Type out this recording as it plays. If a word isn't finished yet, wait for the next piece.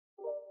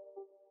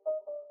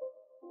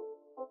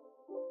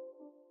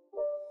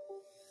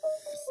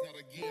not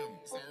a game,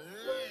 it's a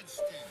rich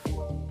thing.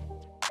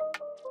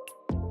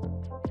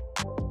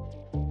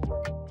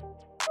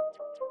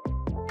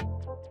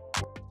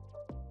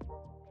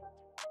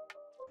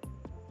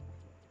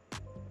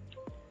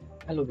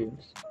 Hello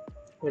viewers,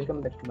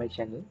 welcome back to my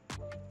channel.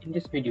 In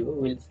this video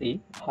we'll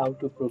see how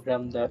to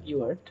program the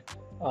UART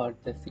or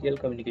the serial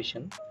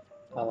communication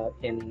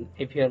in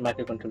AVR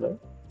microcontroller.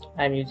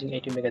 I am using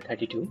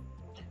ATMega32.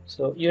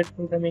 So UART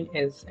programming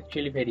is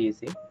actually very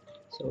easy.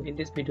 So in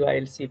this video I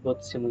will see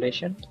both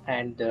simulation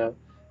and the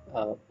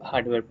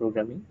hardware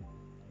programming,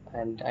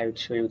 and I will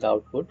show you the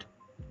output.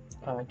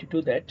 To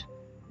do that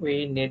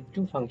we need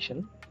two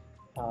functions.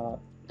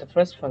 The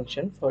first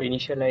function for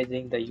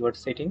initializing the UART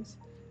settings,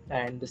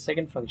 and the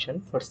second function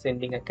for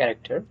sending a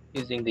character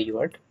using the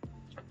UART.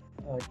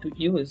 To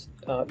use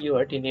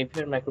UART in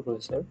AVR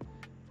microprocessor,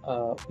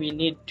 we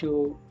need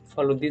to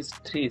follow these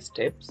three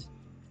steps.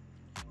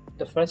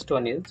 The first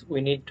one is we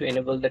need to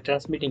enable the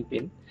transmitting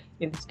pin.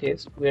 In this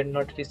case, we are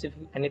not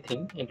receiving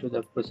anything into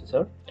the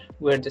processor.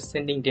 We are just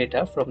sending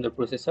data from the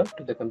processor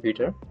to the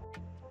computer.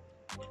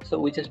 So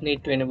we just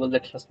need to enable the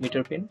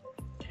transmitter pin,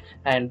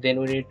 and then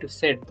we need to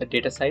set the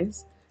data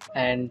size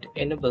and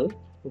enable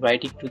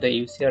writing to the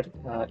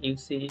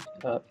UCSRC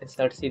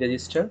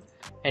register,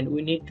 and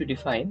we need to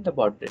define the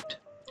baud rate.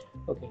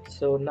 Okay,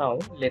 so now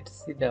let's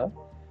see the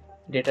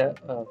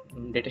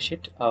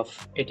datasheet of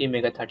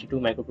ATMega32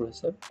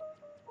 microprocessor.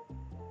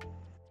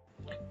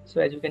 So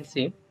as you can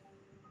see,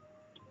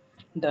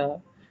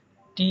 the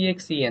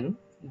TXEN,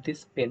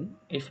 this pin,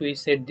 if we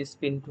set this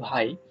pin to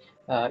high,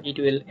 it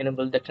will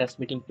enable the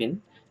transmitting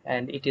pin,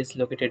 and it is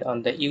located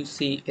on the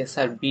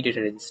UCSRB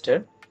data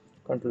register,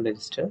 control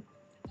register.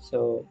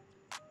 So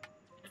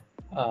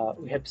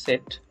we have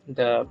set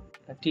the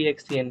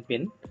TXEN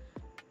pin.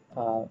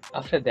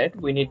 After that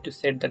we need to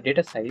set the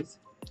data size.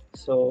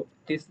 So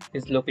this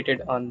is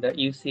located on the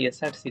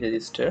UCSRC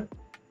register.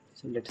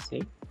 So let's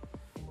see.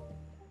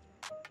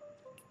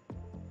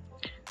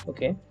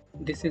 Okay,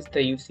 this is the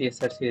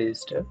UCSRC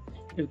register.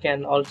 You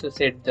can also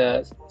set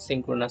the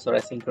synchronous or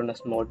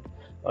asynchronous mode,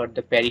 or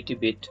the parity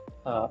bit,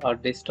 or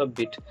the stop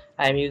bit.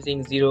 I am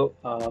using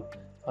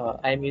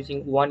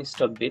one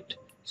stop bit,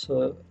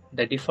 so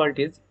the default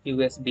is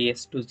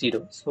USBS to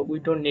 0, so we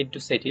don't need to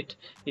set it.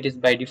 It is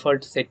by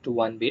default set to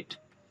 1 bit.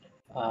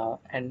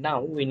 And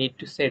now we need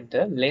to set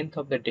the length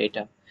of the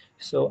data.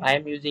 So I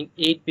am using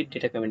 8-bit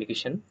data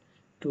communication.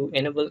 To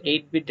enable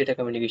 8-bit data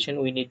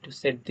communication, we need to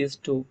set these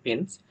two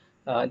pins,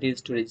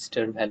 these two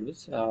register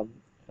values,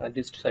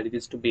 these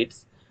two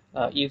bits,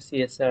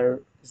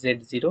 UCSR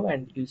Z0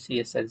 and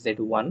UCSR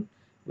Z1.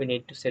 We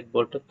need to set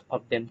both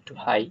of them to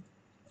high.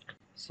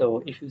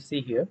 So if you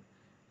see here,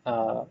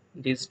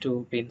 these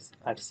two pins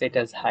are set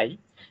as high,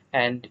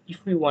 and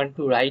if we want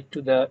to write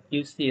to the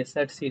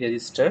UCSRC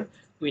register,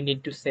 we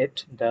need to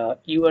set the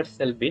UART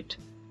cell bit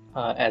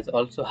as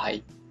also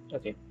high.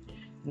 Okay,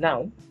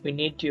 now we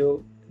need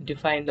to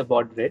define the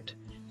baud rate.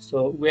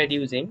 So we are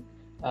using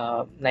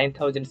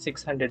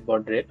 9600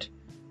 baud rate.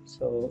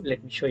 So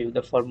let me show you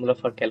the formula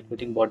for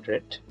calculating baud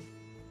rate.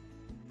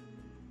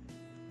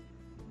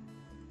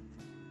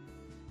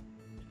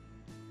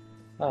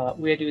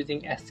 We are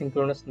using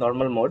asynchronous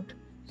normal mode.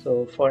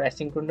 So for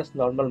asynchronous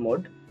normal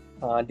mode,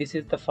 this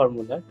is the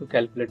formula to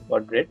calculate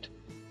baud rate.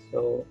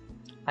 So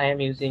I am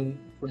using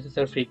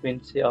processor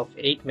frequency of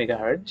 8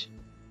 MHz.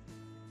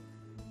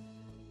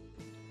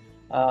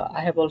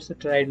 I have also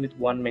tried with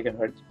 1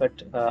 MHz,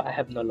 but I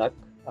have no luck.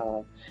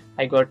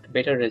 I got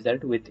better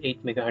result with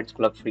 8 MHz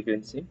clock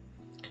frequency.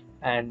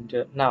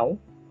 And now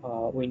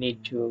we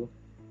need to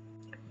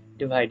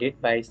divide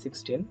it by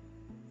 16.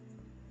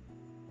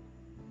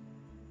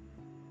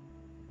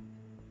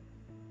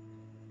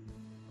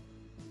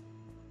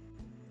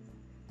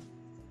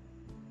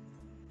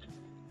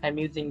 I'm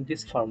using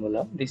this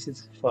formula. This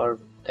is for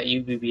the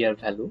UBBR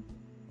value.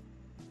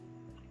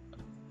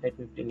 Let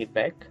me bring it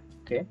back.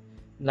 Okay,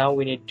 now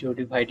we need to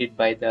divide it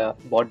by the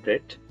baud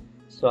rate.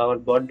 So our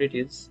baud rate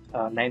is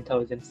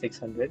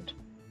 9600.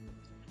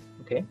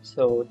 Okay,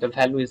 so the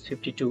value is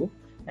 52,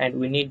 and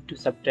we need to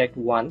subtract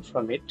 1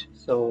 from it,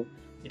 so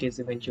it is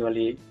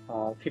eventually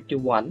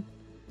 51.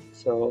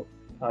 So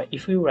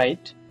if we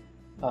write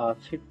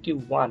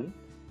 51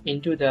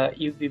 into the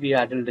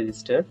UBBR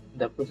register,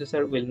 the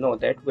processor will know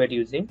that we are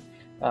using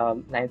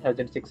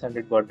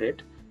 9600 baud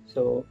rate.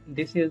 So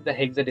this is the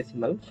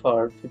hexadecimal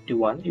for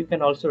 51. You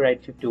can also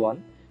write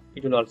 51,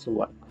 it will also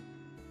work.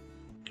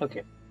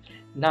 Okay,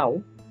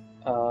 now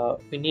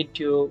we need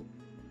to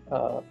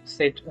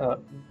set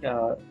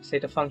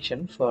a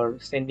function for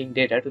sending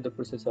data to the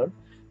processor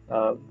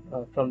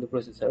from the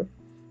processor.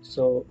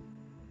 So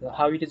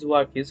how it is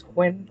work is,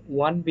 when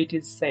one bit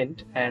is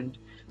sent, and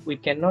we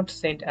cannot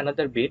send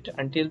another bit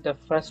until the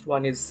first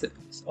one is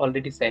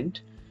already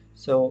sent.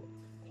 So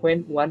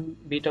when one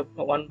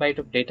byte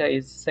of data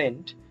is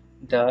sent,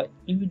 the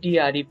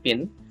UDRE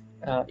pin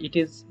it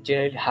is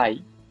generally high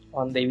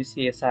on the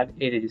UCSRA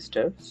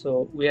register.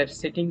 So we are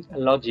setting a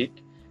logic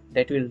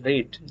that will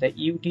read the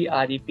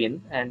UDRE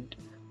pin, and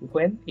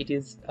when it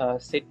is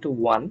set to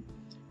 1,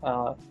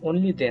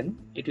 only then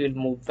it will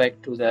move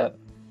back to the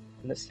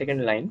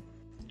second line.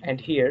 And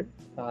here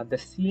the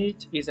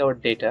ch is our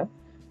data.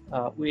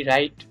 We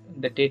write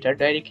the data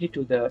directly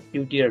to the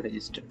UDR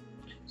register.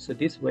 So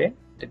this way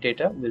the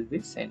data will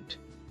be sent.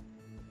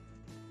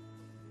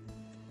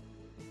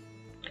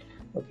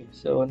 Okay,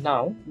 so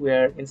now we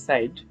are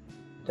inside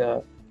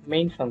the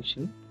main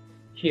function.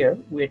 Here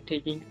we are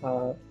taking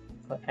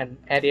an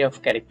array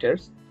of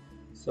characters.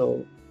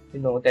 So you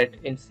know that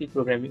in C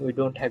programming we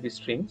don't have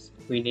strings.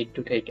 We need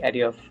to take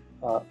array of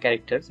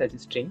characters as a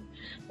string,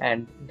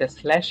 and the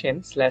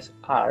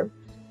 /n/r,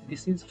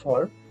 this is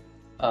for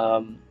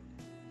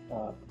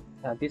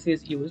this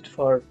is used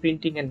for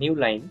printing a new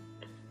line.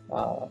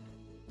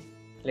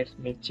 Let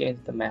me change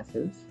the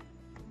message.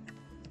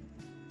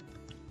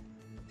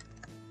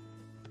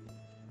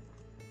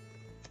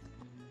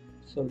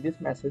 So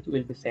this message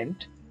will be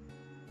sent.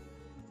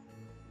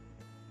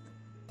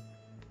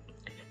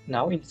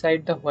 Now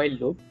inside the while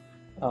loop,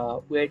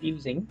 we are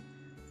using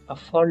a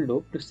for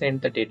loop to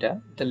send the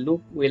data. The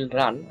loop will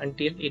run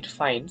until it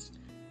finds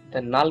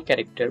the null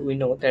character. We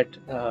know that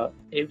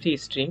every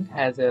string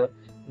has a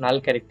null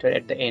character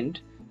at the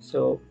end.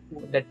 So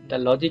that the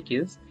logic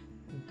is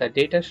the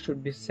data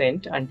should be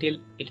sent until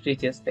it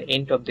reaches the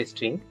end of the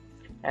string,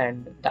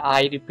 and the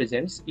I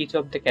represents each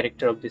of the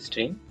character of the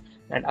string.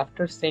 And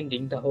after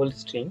sending the whole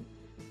string,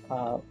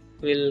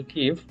 will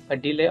give a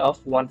delay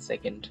of 1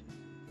 second.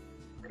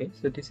 Okay,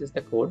 so this is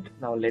the code.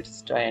 Now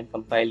let's try and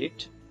compile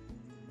it.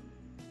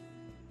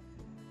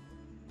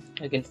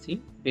 You can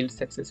see build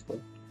successful.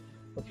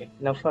 Okay,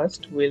 now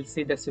first we'll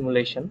see the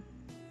simulation.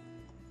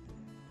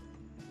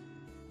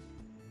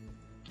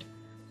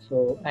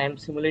 So I am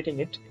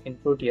simulating it in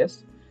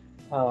Proteus.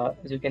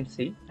 As you can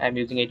see, I am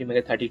using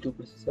ATMega32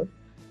 processor,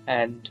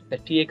 and the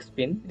TX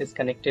pin is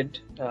connected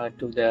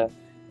to the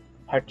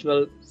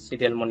virtual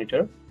serial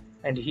monitor.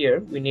 And here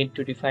we need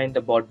to define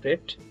the baud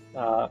rate,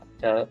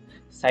 the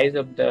size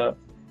of the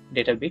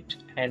data bit,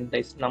 and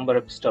the number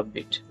of stop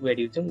bit. We are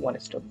using 1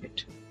 stop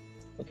bit.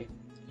 Okay.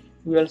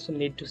 We also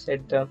need to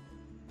set the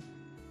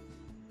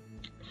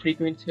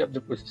frequency of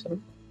the processor.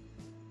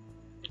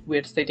 We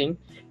are setting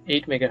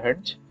 8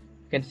 MHz.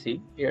 You can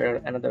see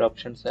here another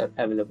options are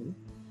available.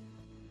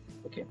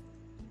 Okay.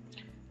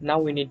 Now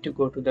we need to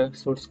go to the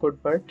source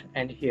code part,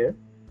 and here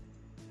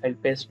I'll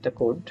paste the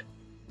code.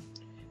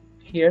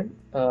 Here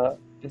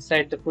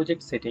inside the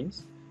project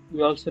settings,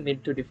 we also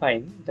need to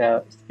define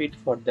the speed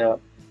for the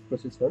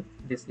processor.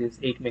 This is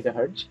 8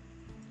 MHz.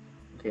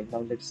 Okay, now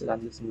let's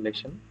run the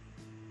simulation.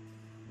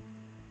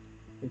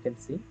 You can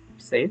see it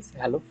says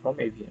hello from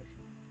AVR.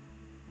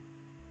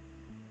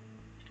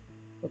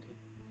 Okay,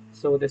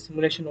 so the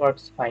simulation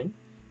works fine.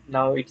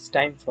 Now it's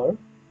time for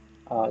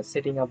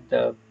setting up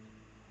the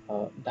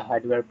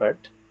hardware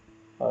part.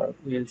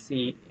 We'll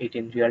see it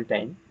in real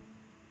time.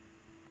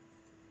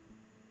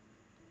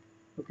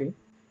 Okay,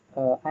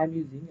 I am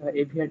using a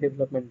AVR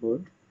development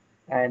board,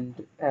 and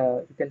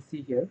you can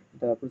see here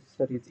the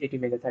processor is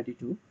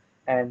ATMega32,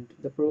 and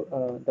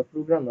the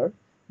programmer,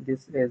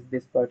 this is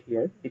this part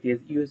here. It is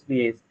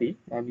USB ASP.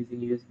 I am using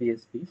USB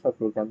ASP for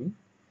programming.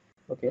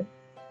 Okay,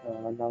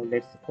 now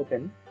let's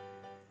open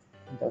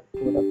the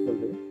code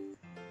uploader.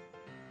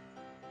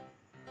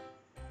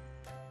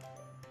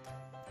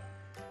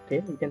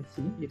 Okay, you can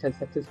see it has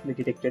successfully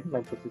detected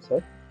my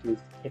processor. It is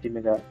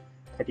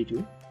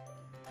ATMega32.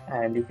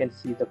 And you can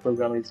see the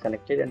program is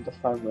connected and the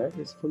firmware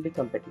is fully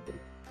compatible.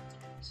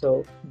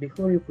 So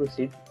before you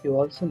proceed, you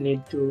also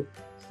need to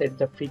set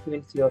the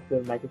frequency of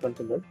your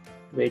microcontroller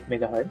to 8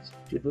 MHz.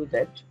 To do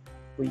that,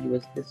 we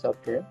use this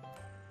software,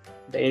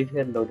 the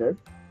AVR loader.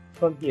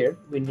 From here,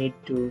 we need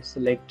to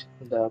select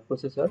the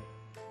processor.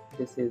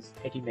 This is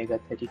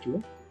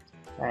ATMega32,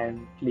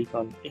 and click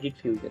on Edit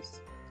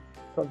Fuses.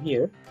 From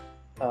here,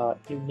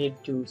 you need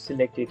to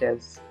select it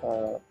as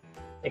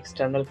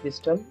external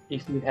crystal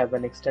if you have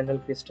an external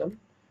crystal,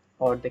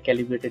 or the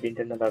calibrated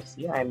internal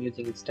RC. I am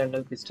using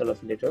external crystal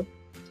oscillator,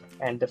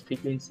 and the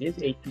frequency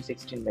is 8 to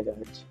 16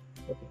 MHz.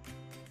 Okay,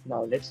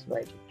 now let's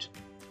write it.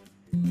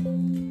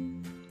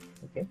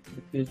 Okay,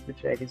 the fuse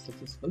bit write is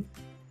successful.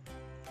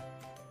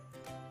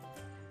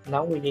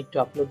 Now we need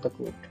to upload the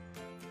code.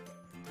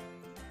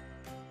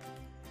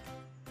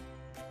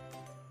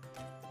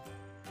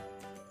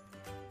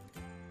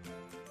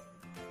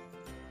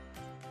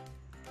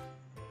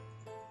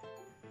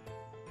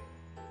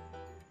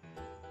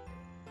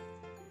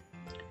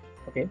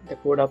 Okay, the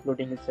code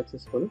uploading is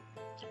successful.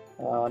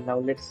 Now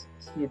let's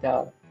see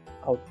the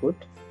output.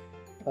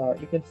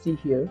 You can see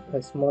here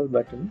a small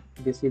button.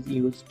 This is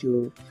used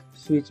to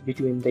switch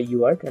between the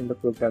UART and the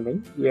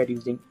programming. We are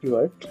using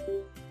UART.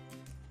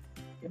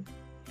 Okay.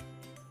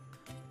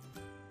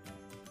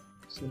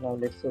 So now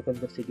let's open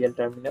the serial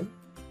terminal,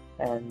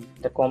 and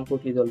the COM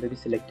port is already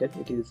selected.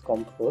 It is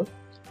COM4.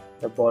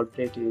 The baud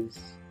rate is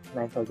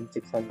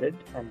 9600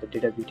 and the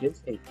data bit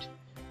is 8.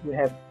 We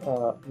have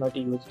not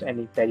used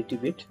any parity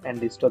bit, and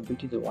the stop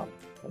bit is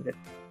 100.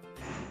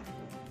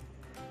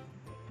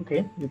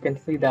 Okay, you can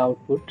see the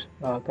output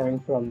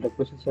coming from the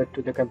processor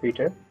to the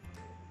computer.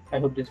 I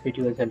hope this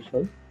video is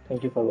helpful.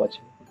 Thank you for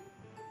watching.